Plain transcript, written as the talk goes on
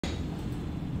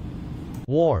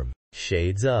warm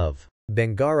shades of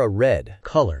Bengara Red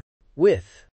color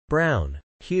with brown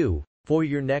hue for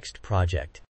your next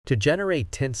project. To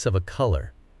generate tints of a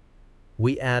color,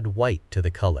 we add white to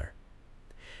the color,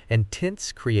 and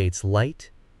tints creates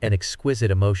light and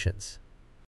exquisite emotions.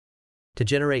 To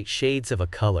generate shades of a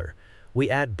color, we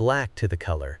add black to the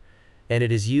color, and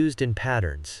it is used in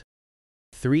patterns.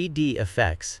 3D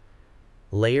effects,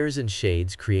 layers and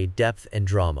shades create depth and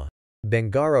drama.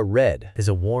 Bengara Red is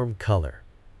a warm color,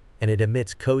 and it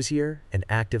emits cozier and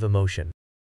active emotion.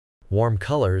 Warm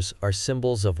colors are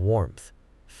symbols of warmth,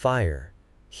 fire,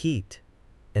 heat,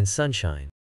 and sunshine.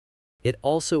 It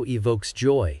also evokes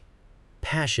joy,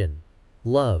 passion,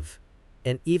 love,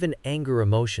 and even anger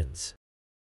emotions.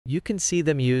 You can see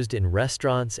them used in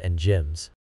restaurants and gyms.